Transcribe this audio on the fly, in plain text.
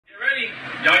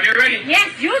Y'all get ready?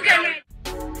 Yes, you get ready.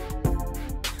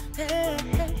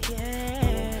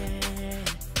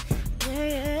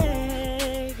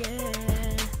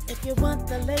 If you want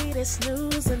the latest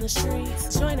news in the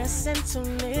streets, join us and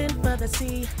tune in for the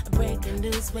tea. Breaking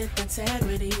news with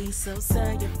integrity. So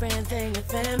tell your friends and your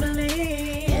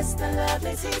family. It's the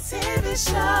Lovelyti TV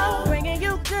show, bringing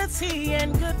you good tea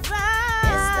and good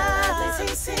vibes.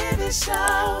 It's the Lovelyti TV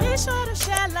show. Be sure to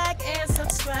share, like, and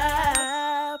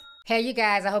subscribe. Hey you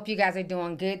guys, I hope you guys are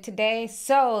doing good today.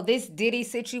 So this Diddy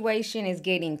situation is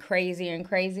getting crazier and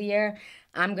crazier.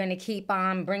 I'm going to keep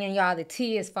on bringing y'all the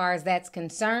tea as far as that's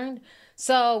concerned.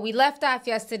 So we left off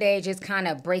yesterday just kind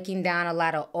of breaking down a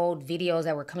lot of old videos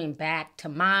that were coming back to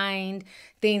mind,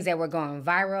 things that were going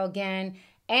viral again.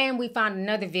 And we found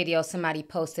another video somebody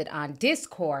posted on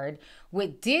Discord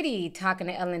with Diddy talking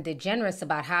to Ellen DeGeneres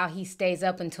about how he stays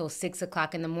up until 6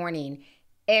 o'clock in the morning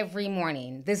every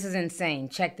morning. This is insane.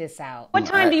 Check this out. What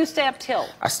time do you stay up till?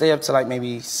 I stay up till like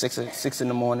maybe 6 in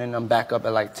the morning. I'm back up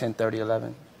at like 10:30,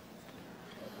 11.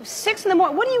 6 in the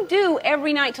morning. What do you do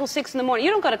every night till 6 in the morning?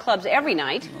 You don't go to clubs every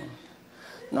night.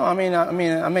 No, I mean,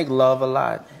 I make love a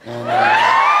lot. And,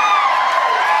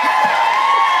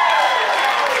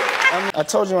 I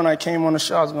told you when I came on the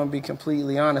show I was going to be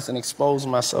completely honest and expose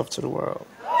myself to the world.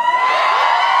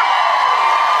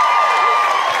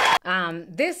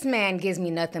 This man gives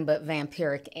me nothing but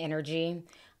vampiric energy.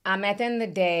 At the end of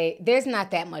the day, there's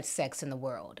not that much sex in the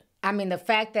world. I mean, the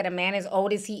fact that a man as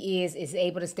old as he is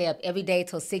able to stay up every day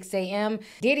till 6 a.m.,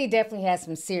 Diddy definitely has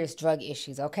some serious drug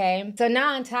issues, okay? So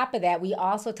now on top of that, we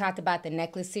also talked about the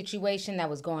necklace situation that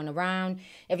was going around.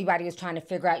 Everybody was trying to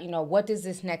figure out, you know, what does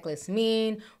this necklace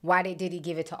mean? Why did Diddy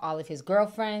give it to all of his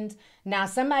girlfriends? Now,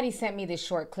 somebody sent me this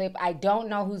short clip. I don't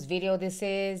know whose video this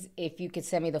is. If you could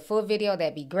send me the full video,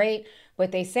 that'd be great.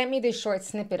 But they sent me this short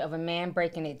snippet of a man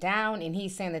breaking it down, and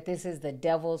he's saying that this is the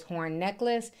devil's horn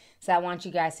necklace. So I want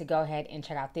you guys to go ahead and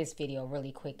check out this video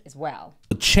really quick as well.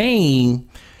 The chain,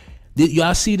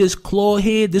 y'all see this claw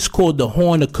here? This is called the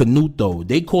horn of Canuto.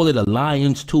 They call it a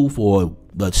lion's tooth or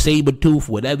a saber tooth,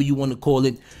 whatever you want to call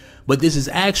it. But this is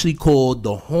actually called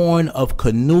the horn of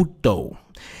Canuto.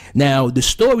 Now, the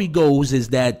story goes is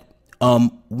that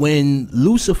when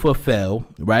Lucifer fell,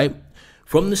 right,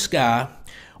 from the sky,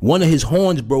 one of his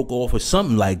horns broke off or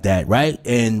something like that, right?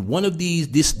 And one of these,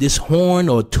 this horn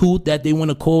or tooth that they want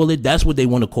to call it, that's what they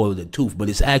want to call it, a tooth, but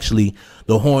it's actually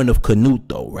the horn of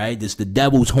Canuto, right? It's the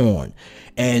devil's horn.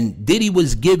 And Diddy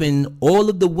was giving all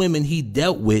of the women he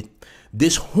dealt with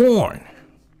this horn,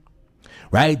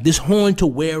 right? This horn to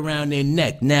wear around their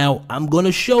neck. Now, I'm going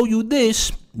to show you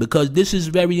this because this is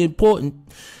very important.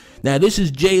 Now, this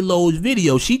is J-Lo's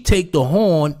video. She take the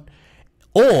horn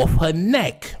off her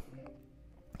neck.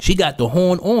 She got the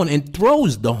horn on and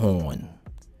throws the horn.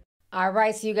 All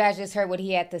right, so you guys just heard what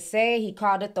he had to say. He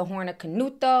called it the horn of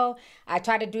Canuto. I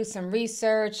tried to do some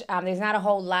research. There's not a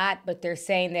whole lot, but they're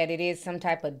saying that it is some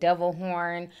type of devil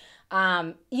horn.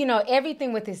 You know,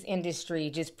 everything with this industry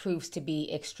just proves to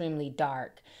be extremely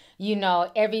dark. You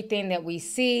know, everything that we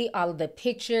see, all of the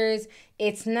pictures,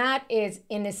 it's not as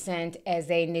innocent as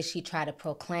they initially try to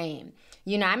proclaim.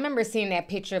 You know, I remember seeing that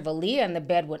picture of Aaliyah in the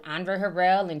bed with Andre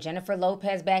Harrell and Jennifer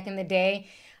Lopez back in the day.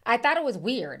 I thought it was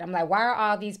weird. I'm like, why are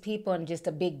all these people in just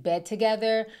a big bed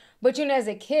together? But, you know, as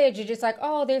a kid, you're just like,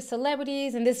 oh, they're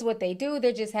celebrities and this is what they do.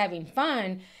 They're just having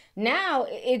fun. Now,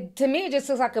 to me, it just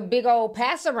looks like a big old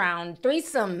pass-around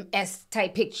threesome-esque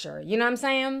type picture. You know what I'm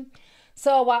saying?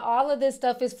 So while all of this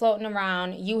stuff is floating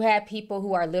around, you have people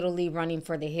who are literally running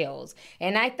for the hills.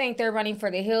 And I think they're running for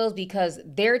the hills because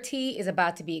their tea is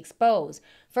about to be exposed.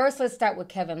 First, let's start with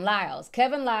Kevin Liles.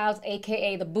 Kevin Liles,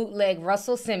 a.k.a. the bootleg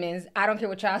Russell Simmons. I don't care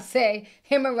what y'all say.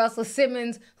 Him and Russell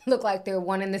Simmons look like they're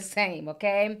one and the same,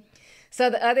 okay? So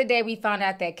the other day we found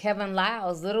out that Kevin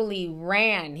Liles literally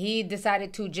ran. He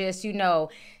decided to just, you know,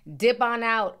 dip on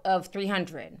out of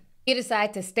 300. He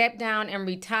decided to step down and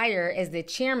retire as the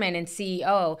chairman and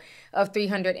CEO of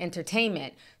 300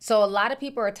 Entertainment. So a lot of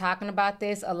people are talking about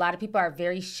this. A lot of people are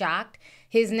very shocked.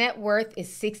 His net worth is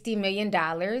 $60 million.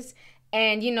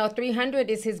 And, you know,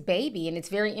 300 is his baby. And it's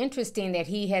very interesting that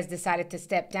he has decided to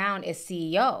step down as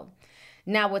CEO.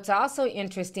 Now, what's also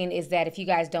interesting is that if you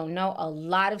guys don't know, a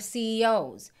lot of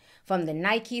CEOs, from the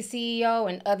Nike CEO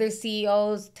and other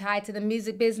CEOs tied to the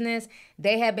music business,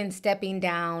 they have been stepping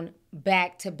down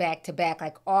back to back to back,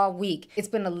 like all week. It's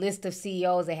been a list of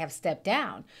CEOs that have stepped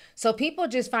down. So people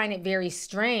just find it very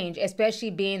strange,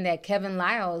 especially being that Kevin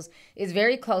Liles is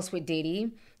very close with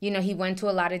Diddy. You know, he went to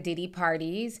a lot of Diddy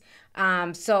parties.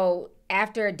 So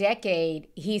after a decade,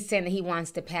 he's saying that he wants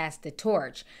to pass the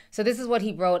torch. So this is what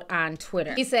he wrote on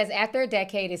Twitter. He says, after a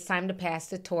decade, it's time to pass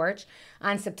the torch.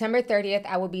 On September 30th,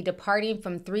 I will be departing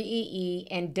from 3EE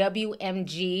and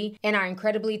WMG and our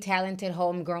incredibly talented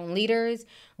homegrown leaders,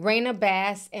 Raina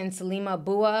Bass and Salima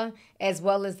Bua, as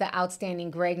well as the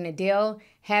outstanding Greg Nadil.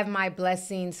 Have my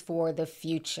blessings for the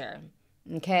future.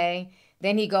 Okay?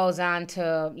 Then he goes on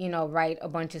to, you know, write a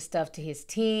bunch of stuff to his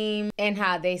team and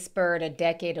how they spurred a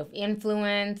decade of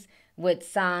influence with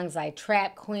songs like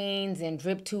Trap Queens and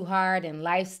Drip Too Hard and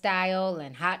Lifestyle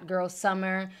and Hot Girl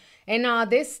Summer and all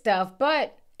this stuff.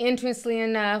 But interestingly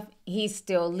enough, he's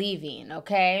still leaving,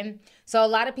 okay? So a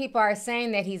lot of people are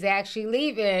saying that he's actually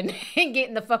leaving and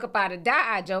getting the fuck up out of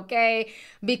Dodge, okay?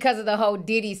 Because of the whole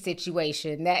Diddy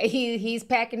situation. That he's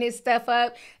packing his stuff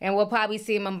up and we'll probably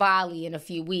see him in Bali in a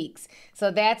few weeks. So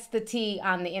that's the tea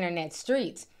on the internet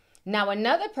streets. Now,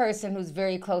 another person who's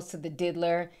very close to the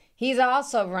diddler, he's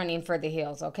also running for the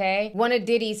hills, okay? One of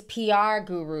Diddy's PR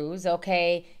gurus,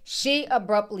 okay? She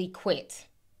abruptly quit.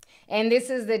 And this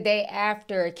is the day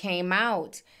after it came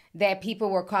out that people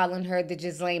were calling her the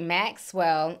Ghislaine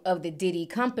Maxwell of the Diddy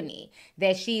company,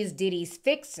 that she's Diddy's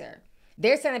fixer.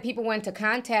 They're saying that people went to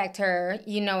contact her,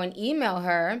 you know, and email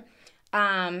her,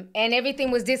 and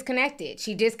everything was disconnected.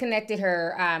 She disconnected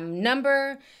her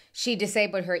number, she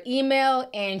disabled her email,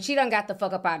 and she done got the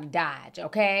fuck up out of Dodge,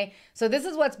 okay? So this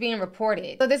is what's being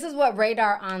reported. So this is what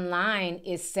Radar Online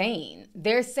is saying.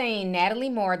 They're saying Natalie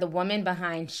Moore, the woman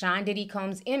behind Sean Diddy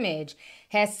Combs' image,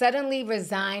 has suddenly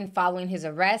resigned following his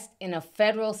arrest in a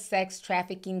federal sex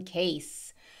trafficking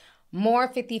case. Moore,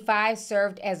 55,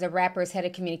 served as the rapper's head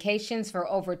of communications for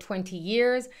over 20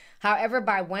 years. However,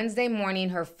 by Wednesday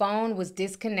morning, her phone was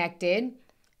disconnected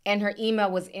and her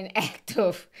email was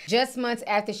inactive. Just months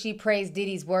after she praised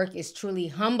Diddy's work is truly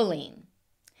humbling.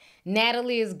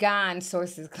 Natalie is gone,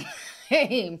 sources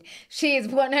claimed. She is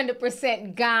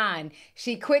 100% gone.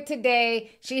 She quit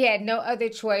today. She had no other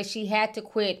choice. She had to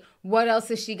quit. What else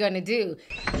is she gonna do?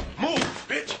 Move,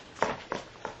 bitch!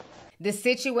 The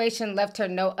situation left her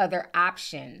no other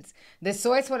options. The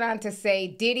source went on to say,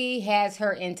 Diddy has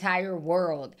her entire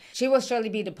world. She will surely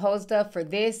be disposed of for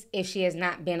this if she has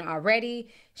not been already.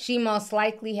 She most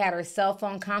likely had her cell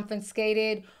phone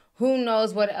confiscated. Who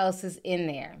knows what else is in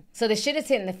there? So the shit is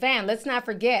hitting the fan. Let's not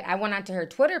forget, I went onto her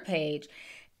Twitter page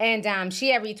and she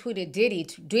had retweeted Diddy.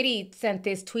 Diddy sent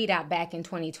this tweet out back in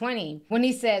 2020 when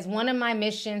he says, one of my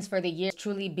missions for the year is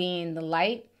truly being the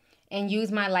light and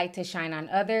use my light to shine on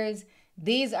others.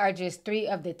 These are just 3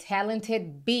 of the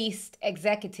talented beast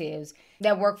executives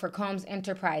that work for Combs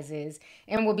Enterprises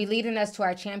and will be leading us to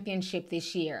our championship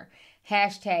this year.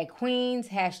 Hashtag Queens,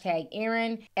 hashtag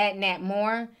Aaron, at Nat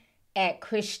Moore, at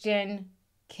Christian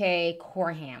K.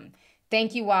 Corham.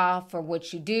 Thank you all for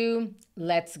what you do.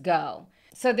 Let's go.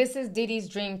 So this is Diddy's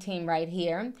dream team right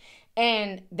here.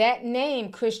 And that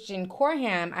name, Christian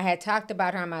Corham, I had talked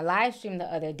about her on my live stream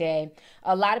the other day.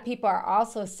 A lot of people are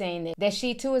also saying that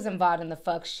she too is involved in the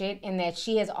fuck shit and that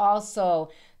she has also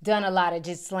done a lot of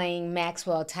just slaying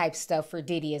Maxwell type stuff for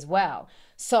Diddy as well.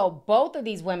 So both of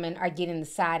these women are getting the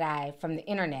side eye from the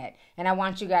internet. And I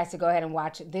want you guys to go ahead and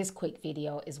watch this quick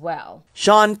video as well.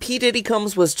 Sean P. Diddy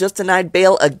Combs was just denied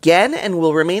bail again and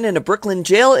will remain in a Brooklyn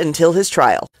jail until his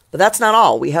trial. But that's not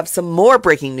all. We have some more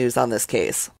breaking news on this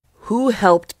case. Who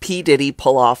helped P. Diddy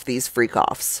pull off these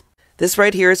freak-offs? This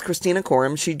right here is Christina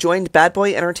Coram. She joined Bad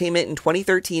Boy Entertainment in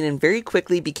 2013 and very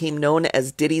quickly became known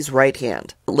as Diddy's right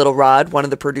hand. Little Rod, one of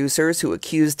the producers who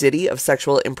accused Diddy of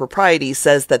sexual impropriety,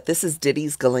 says that this is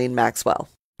Diddy's Ghislaine Maxwell.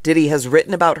 Diddy has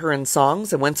written about her in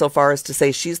songs and went so far as to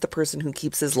say she's the person who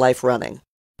keeps his life running.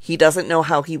 He doesn't know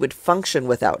how he would function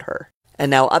without her. And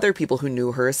now other people who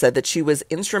knew her said that she was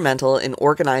instrumental in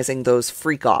organizing those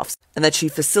freak-offs and that she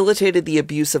facilitated the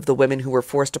abuse of the women who were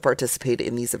forced to participate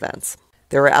in these events.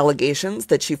 There are allegations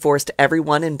that she forced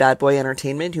everyone in Bad Boy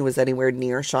Entertainment who was anywhere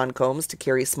near Sean Combs to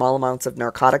carry small amounts of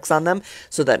narcotics on them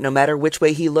so that no matter which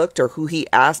way he looked or who he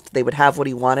asked, they would have what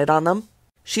he wanted on them.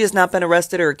 She has not been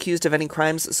arrested or accused of any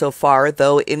crimes so far,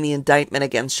 though in the indictment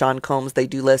against Sean Combs, they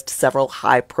do list several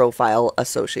high-profile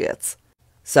associates.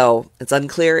 So it's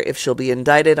unclear if she'll be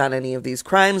indicted on any of these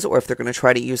crimes or if they're going to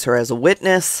try to use her as a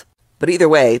witness. But either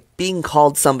way, being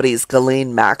called somebody's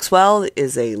Ghislaine Maxwell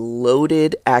is a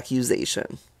loaded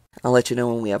accusation. I'll let you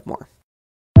know when we have more.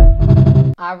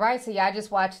 All right, so y'all just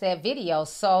watched that video.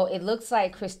 So it looks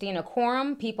like Christina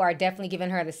Coram, people are definitely giving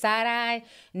her the side eye.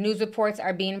 News reports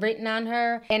are being written on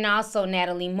her. And also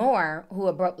Natalie Moore, who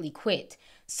abruptly quit.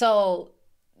 So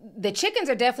the chickens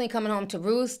are definitely coming home to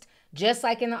roost. Just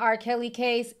like in the R. Kelly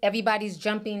case, everybody's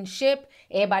jumping ship.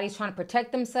 Everybody's trying to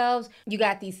protect themselves. You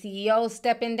got these CEOs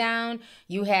stepping down.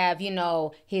 You have,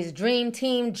 his dream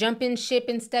team jumping ship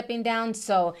and stepping down.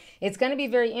 So it's going to be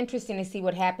very interesting to see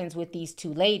what happens with these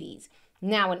two ladies.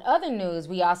 Now, in other news,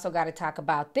 we also got to talk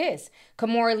about this.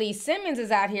 Kimora Lee Simmons is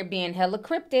out here being hella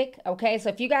cryptic, okay? So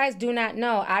if you guys do not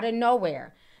know, out of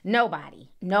nowhere, nobody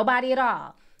at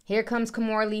all, here comes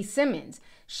Kimora Lee Simmons.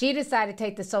 She decided to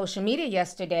take to social media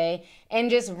yesterday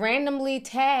and just randomly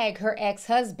tag her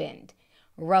ex-husband,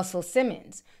 Russell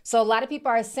Simmons. So a lot of people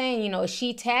are saying, is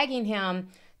she tagging him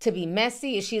to be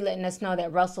messy? Is she letting us know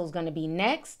that Russell's going to be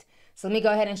next? So let me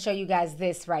go ahead and show you guys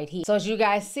this right here. So as you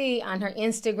guys see on her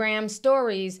Instagram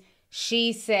stories,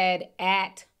 she said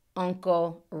at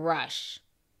Uncle Rush.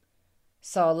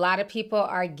 So a lot of people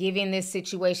are giving this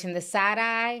situation the side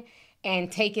eye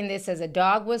and taking this as a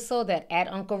dog whistle that at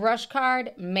Uncle Rush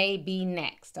card may be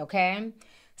next, okay?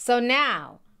 So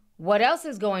now, what else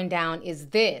is going down is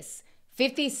this.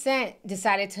 50 Cent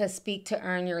decided to speak to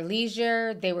Earn Your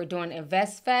Leisure. They were doing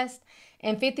Invest Fest.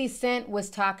 And 50 Cent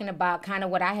was talking about kind of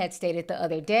what I had stated the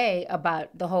other day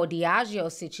about the whole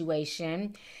Diageo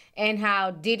situation and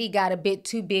how Diddy got a bit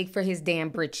too big for his damn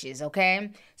britches, okay?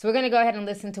 So we're going to go ahead and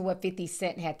listen to what 50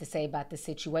 Cent had to say about the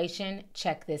situation.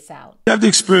 Check this out. You have the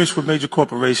experience with major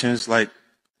corporations like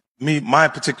me, my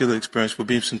particular experience with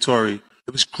Beam Suntory.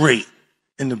 It was great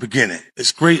in the beginning.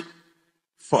 It's great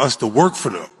for us to work for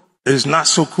them. It is not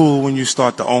so cool when you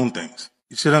start to own things.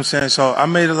 You see what I'm saying? So I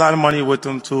made a lot of money with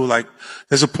them too. Like,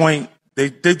 there's a point, they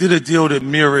did a deal that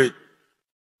mirrored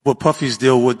what Puffy's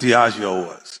deal with Diageo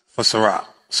was for Ciroc.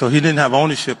 So he didn't have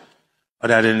ownership of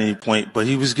that at any point, but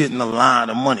he was getting a lot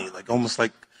of money, like almost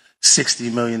like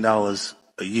 $60 million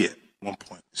a year at one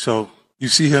point. So you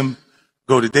see him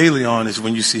go to daily on is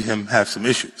when you see him have some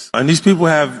issues. And these people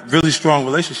have really strong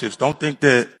relationships. Don't think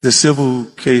that the civil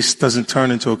case doesn't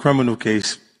turn into a criminal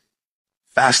case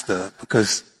faster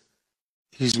because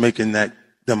he's making them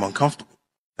uncomfortable.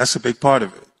 That's a big part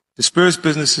of it. The spirits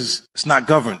business it's not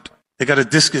governed. They got a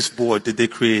discus board that they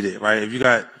created, right? If you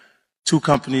got two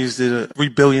companies that are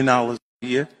 $3 billion a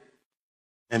year,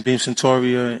 and Beam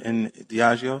Suntory and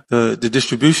Diageo, the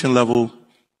distribution level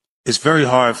is very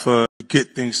hard to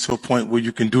get things to a point where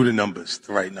you can do the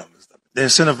right numbers. They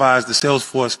incentivize the sales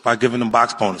force by giving them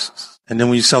box bonuses. And then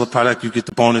when you sell a product, you get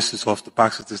the bonuses off the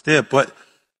boxes that's there. But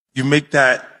you make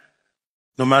that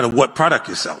no matter what product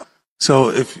you're selling. So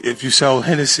if you sell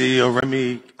Hennessy or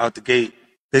Remy out the gate,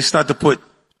 they start to put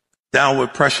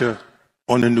downward pressure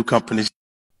on the new companies.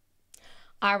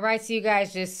 All right, so you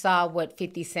guys just saw what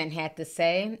 50 Cent had to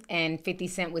say, and 50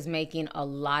 Cent was making a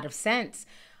lot of sense.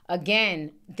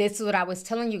 Again, this is what I was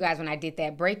telling you guys when I did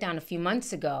that breakdown a few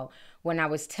months ago, when I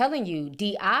was telling you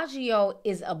Diageo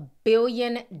is a $1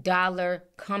 billion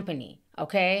company,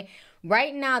 okay?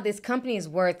 Right now, this company is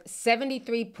worth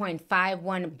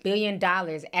 $73.51 billion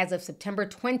as of September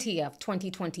 20th,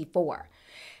 2024.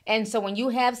 And so when you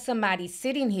have somebody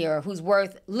sitting here who's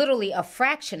worth literally a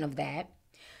fraction of that,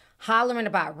 hollering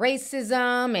about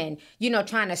racism and,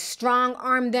 trying to strong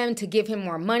arm them to give him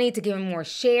more money, to give him more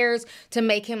shares, to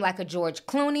make him like a George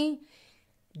Clooney,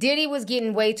 Diddy was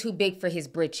getting way too big for his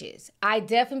britches. I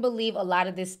definitely believe a lot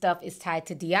of this stuff is tied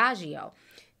to Diageo.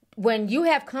 When you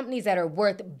have companies that are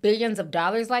worth billions of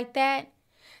dollars like that,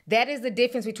 that is the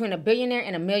difference between a billionaire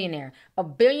and a millionaire. A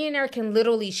billionaire can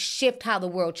literally shift how the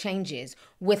world changes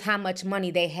with how much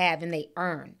money they have and they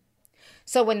earn.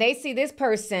 So when they see this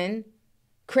person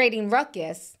creating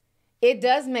ruckus, it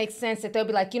does make sense that they'll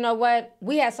be like, you know what?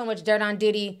 We have so much dirt on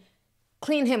Diddy.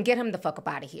 Clean him. Get him the fuck up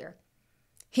out of here.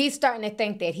 He's starting to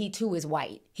think that he too is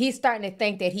white. He's starting to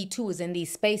think that he too is in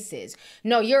these spaces.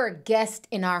 No, you're a guest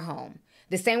in our home.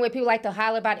 The same way people like to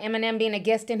holler about Eminem being a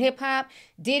guest in hip hop,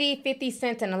 Diddy, 50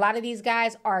 Cent, and a lot of these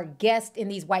guys are guests in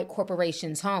these white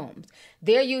corporations' homes.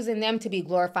 They're using them to be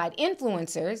glorified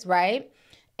influencers, right?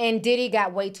 And Diddy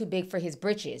got way too big for his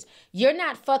britches. You're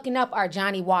not fucking up our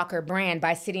Johnny Walker brand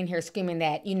by sitting here screaming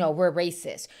that, we're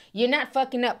racist. You're not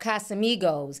fucking up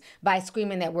Casamigos by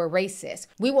screaming that we're racist.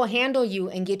 We will handle you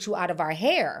and get you out of our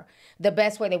hair the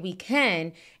best way that we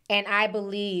can. And I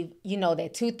believe,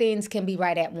 that two things can be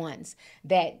right at once.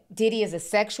 That Diddy is a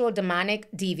sexual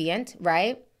demonic deviant,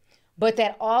 right? But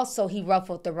that also he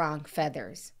ruffled the wrong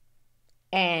feathers.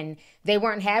 And they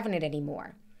weren't having it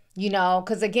anymore.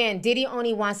 Because again, Diddy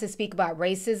only wants to speak about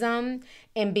racism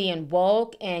and being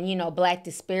woke and, black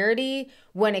disparity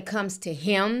when it comes to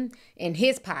him and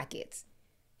his pockets.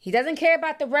 He doesn't care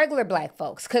about the regular black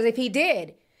folks, because if he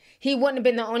did, he wouldn't have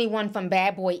been the only one from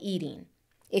Bad Boy Eating.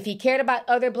 If he cared about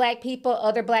other black people,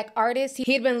 other black artists,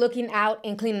 he'd been looking out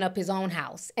and cleaning up his own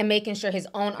house and making sure his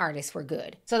own artists were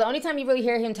good. So the only time you really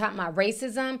hear him talk about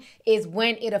racism is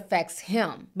when it affects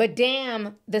him. But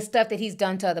damn, the stuff that he's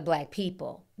done to other black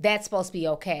people, that's supposed to be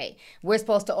okay. We're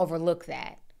supposed to overlook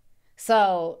that.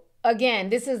 So again,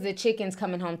 this is the chickens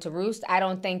coming home to roost. I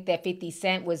don't think that 50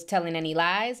 Cent was telling any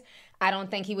lies. I don't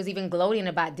think he was even gloating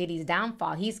about Diddy's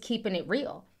downfall. He's keeping it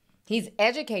real. He's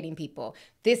educating people.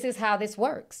 This is how this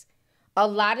works. A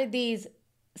lot of these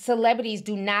celebrities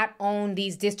do not own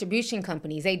these distribution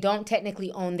companies. They don't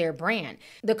technically own their brand.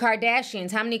 The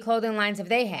Kardashians, how many clothing lines have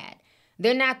they had?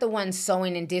 They're not the ones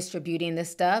sewing and distributing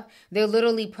this stuff. They're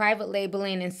literally private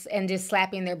labeling and just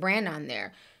slapping their brand on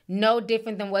there. No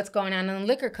different than what's going on in a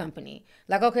liquor company.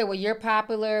 Like, okay, well, you're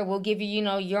popular. We'll give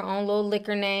you, your own little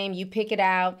liquor name. You pick it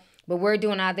out. But we're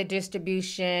doing all the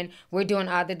distribution. We're doing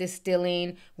all the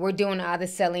distilling. We're doing all the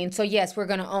selling. So, yes, we're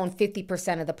going to own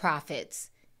 50% of the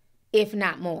profits, if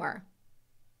not more.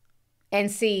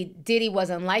 And see, Diddy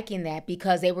wasn't liking that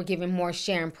because they were giving more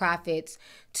share in profits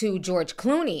to George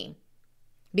Clooney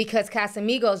because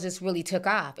Casamigos just really took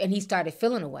off and he started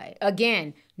feeling away.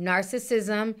 Again,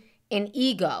 narcissism and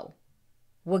ego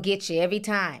will get you every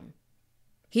time.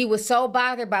 He was so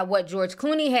bothered by what George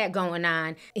Clooney had going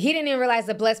on, he didn't even realize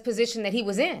the blessed position that he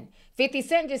was in. 50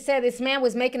 Cent just said this man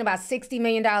was making about $60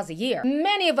 million a year.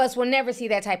 Many of us will never see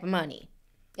that type of money.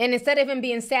 And instead of him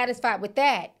being satisfied with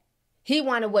that, he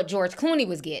wanted what George Clooney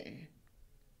was getting.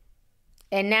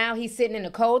 And now he's sitting in a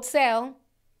cold cell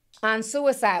on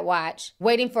suicide watch,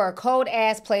 waiting for a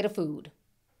cold-ass plate of food.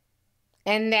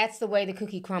 And that's the way the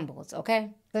cookie crumbles, okay?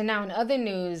 So now in other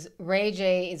news, Ray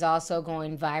J is also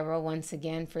going viral once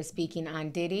again for speaking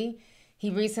on Diddy. He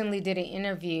recently did an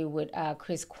interview with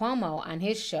Chris Cuomo on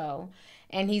his show,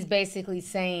 and he's basically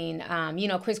saying,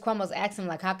 Chris Cuomo's asking him,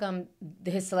 like, how come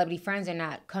his celebrity friends are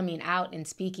not coming out and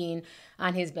speaking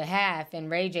on his behalf? And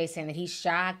Ray J saying that he's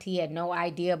shocked. He had no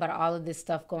idea about all of this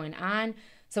stuff going on.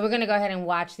 So we're going to go ahead and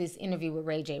watch this interview with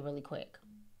Ray J really quick.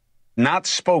 Not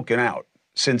spoken out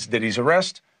since Diddy's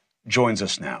arrest, joins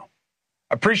us now.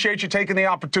 Appreciate you taking the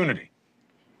opportunity.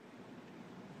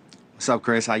 What's up,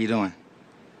 Chris? How you doing?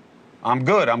 I'm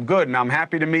good, and I'm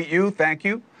happy to meet you. Thank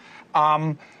you.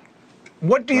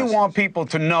 What do you want people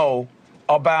to know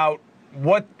about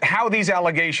how these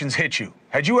allegations hit you?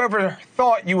 Had you ever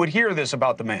thought you would hear this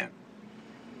about the man?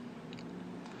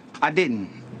 I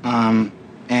didn't.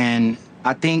 And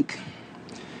I think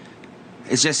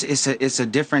it's a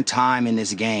different time in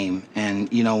this game. And,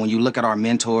 when you look at our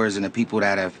mentors and the people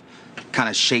that have kind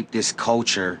of shaped this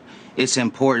culture, it's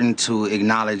important to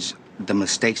acknowledge the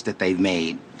mistakes that they've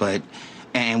made.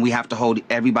 And we have to hold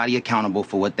everybody accountable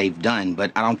for what they've done.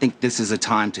 But I don't think this is a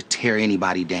time to tear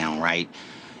anybody down, right?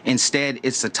 Instead,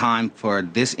 it's a time for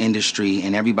this industry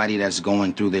and everybody that's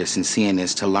going through this and seeing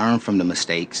this to learn from the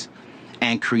mistakes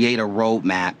and create a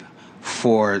roadmap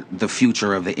for the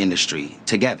future of the industry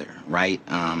together, right?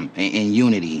 In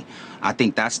unity. I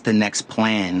think that's the next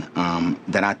plan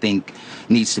that I think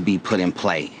needs to be put in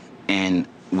play. And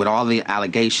with all the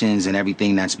allegations and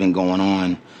everything that's been going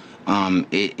on,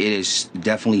 it is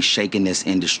definitely shaking this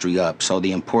industry up. So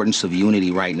the importance of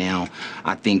unity right now,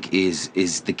 I think, is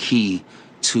the key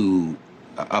to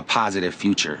a positive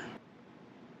future.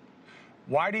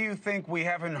 Why do you think we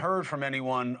haven't heard from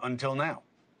anyone until now?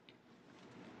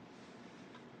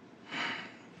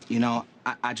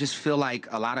 I just feel like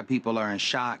a lot of people are in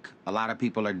shock. A lot of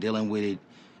people are dealing with it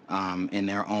in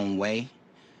their own way.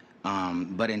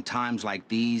 But in times like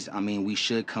these, we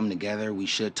should come together. We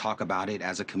should talk about it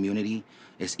as a community.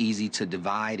 It's easy to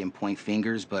divide and point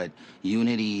fingers, but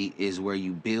unity is where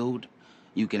you build.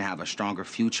 You can have a stronger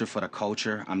future for the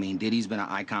culture. Diddy's been an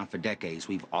icon for decades.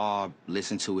 We've all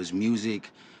listened to his music.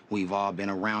 We've all been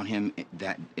around him,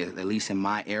 that at least in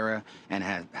my era, and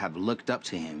have looked up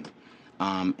to him.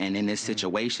 And in this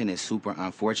situation, it's super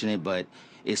unfortunate, but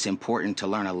it's important to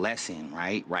learn a lesson,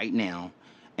 right now,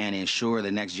 and ensure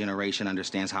the next generation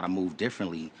understands how to move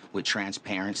differently with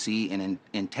transparency and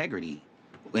integrity.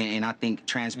 And I think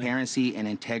transparency and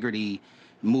integrity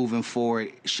moving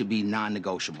forward should be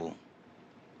non-negotiable.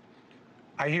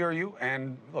 I hear you,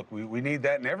 and look, we need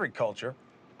that in every culture.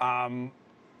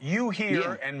 You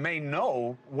hear and may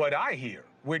know what I hear,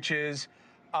 which is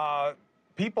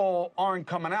people aren't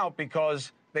coming out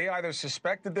because they either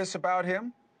suspected this about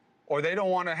him or they don't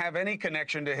want to have any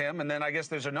connection to him. And then I guess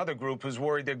there's another group who's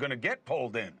worried they're going to get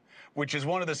pulled in, which is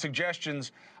one of the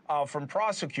suggestions from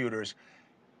prosecutors.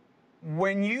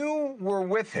 When you were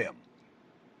with him,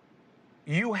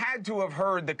 you had to have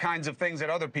heard the kinds of things that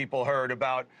other people heard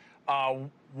about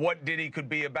what Diddy could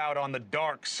be about on the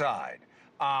dark side.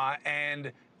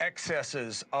 And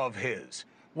excesses of his.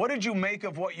 What did you make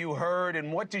of what you heard,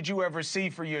 and what did you ever see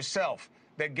for yourself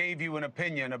that gave you an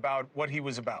opinion about what he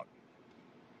was about?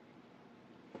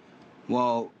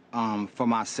 Well, for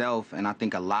myself, and I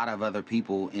think a lot of other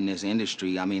people in this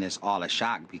industry, I mean, it's all a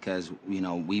shock because, you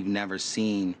know, we've never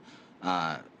seen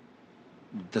the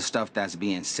stuff that's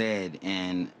being said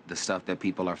and the stuff that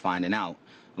people are finding out.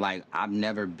 Like, I've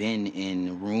never been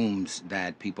in rooms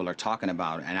that people are talking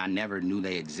about, and I never knew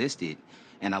they existed.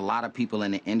 And a lot of people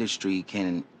in the industry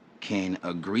can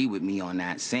agree with me on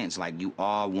that sense. Like, you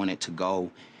all wanted to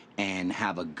go and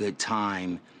have a good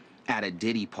time at a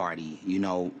Diddy party, you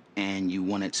know, and you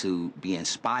wanted to be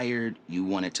inspired, you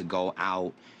wanted to go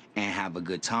out and have a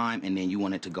good time, and then you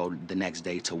wanted to go the next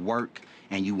day to work,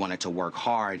 and you wanted to work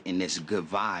hard in this good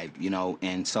vibe, you know.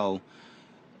 And so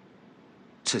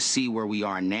to see where we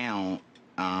are now,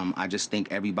 I just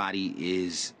think everybody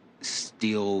is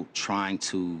still trying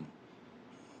to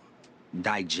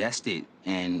digest it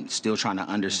and still trying to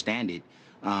understand it.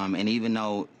 And even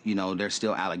though, you know, there's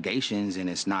still allegations and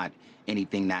it's not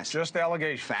anything that's just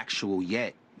allegation factual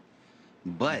yet,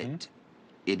 but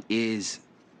it's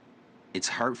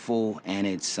hurtful and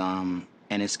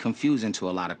it's confusing to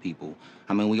a lot of people.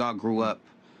 I mean, we all grew up,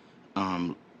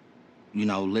 you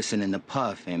know, listening to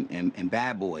Puff and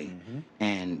Bad Boy,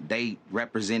 and they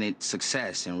represented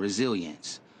success and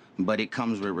resilience, but it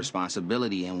comes with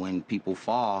responsibility. And when people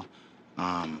fall,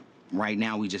 right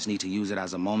now we just need to use it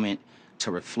as a moment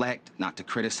to reflect, not to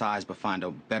criticize, but find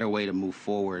a better way to move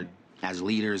forward as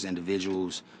leaders,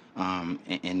 individuals,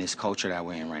 in this culture that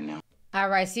we're in right now. All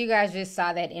right, so you guys just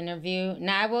saw that interview.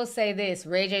 Now, I will say this.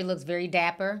 Ray J looks very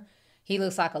dapper. He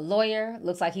looks like a lawyer,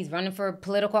 looks like he's running for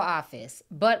political office.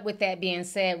 But with that being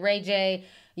said, Ray J,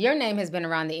 your name has been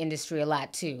around the industry a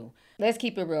lot too. Let's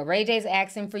keep it real. Ray J's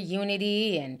asking for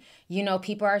unity and, you know,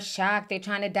 people are shocked. They're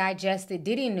trying to digest the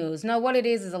Diddy news. No, what it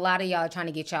is a lot of y'all are trying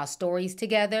to get y'all stories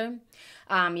together.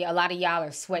 A lot of y'all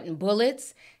are sweating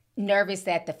bullets, nervous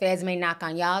that the feds may knock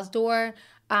on y'all's door.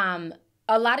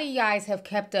 A lot of you guys have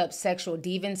kept up sexual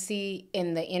deviancy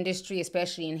in the industry,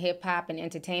 especially in hip-hop and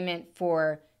entertainment,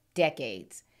 for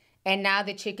decades. And now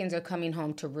the chickens are coming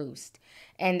home to roost.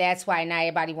 And that's why now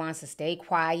everybody wants to stay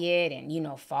quiet and, you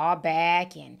know, fall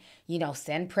back and, you know,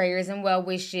 send prayers and well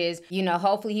wishes. You know,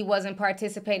 hopefully he wasn't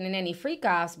participating in any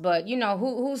freak-offs, but, you know,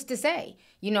 who's to say?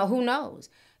 You know, who knows?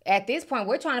 At this point,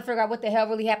 we're trying to figure out what the hell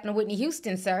really happened to Whitney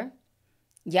Houston, sir.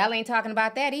 Y'all ain't talking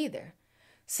about that either.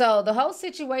 So the whole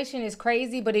situation is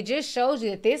crazy, but it just shows you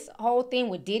that this whole thing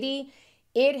with Diddy,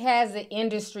 it has the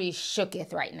industry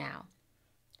shooketh right now.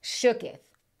 Shooketh.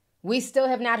 We still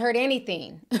have not heard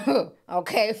anything,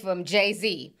 okay, from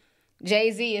Jay-Z.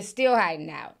 Jay-Z is still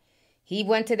hiding out. He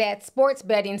went to that sports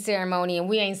betting ceremony and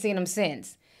we ain't seen him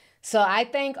since. So I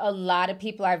think a lot of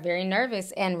people are very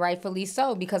nervous, and rightfully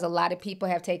so, because a lot of people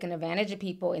have taken advantage of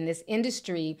people in this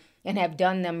industry and have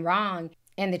done them wrong.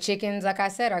 And the chickens, like I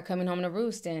said, are coming home to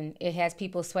roost, and it has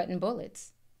people sweating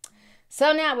bullets.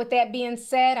 So now, with that being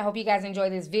said, I hope you guys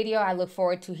enjoyed this video. I look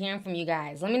forward to hearing from you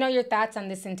guys. Let me know your thoughts on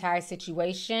this entire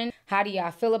situation. How do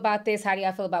y'all feel about this? How do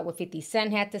y'all feel about what 50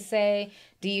 Cent had to say?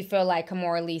 Do you feel like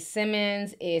Kimora Lee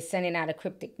Simmons is sending out a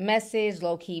cryptic message,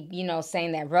 low-key, you know,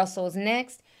 saying that Russell's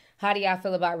next? How do y'all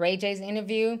feel about Ray J's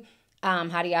interview?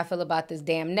 How do y'all feel about this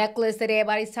damn necklace that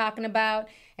everybody's talking about?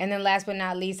 And then last but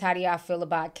not least, how do y'all feel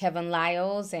about Kevin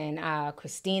Liles and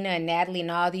Christina and Natalie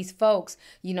and all these folks,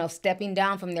 you know, stepping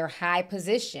down from their high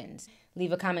positions?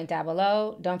 Leave a comment down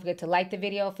below. Don't forget to like the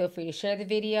video. Feel free to share the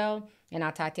video. And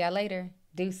I'll talk to y'all later.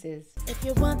 Deuces. If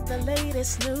you want the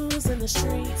latest news in the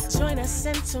streets, join us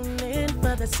and tune in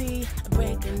for the tea.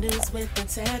 Breaking news with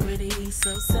integrity.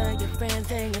 So tell your friends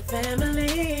and your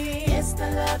family. It's the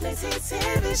Lovelyti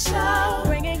TV show,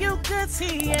 bringing you good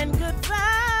tea and good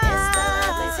vibes.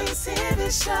 It's the Lovelyti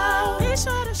TV show. Be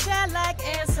sure to share, like,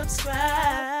 and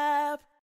subscribe.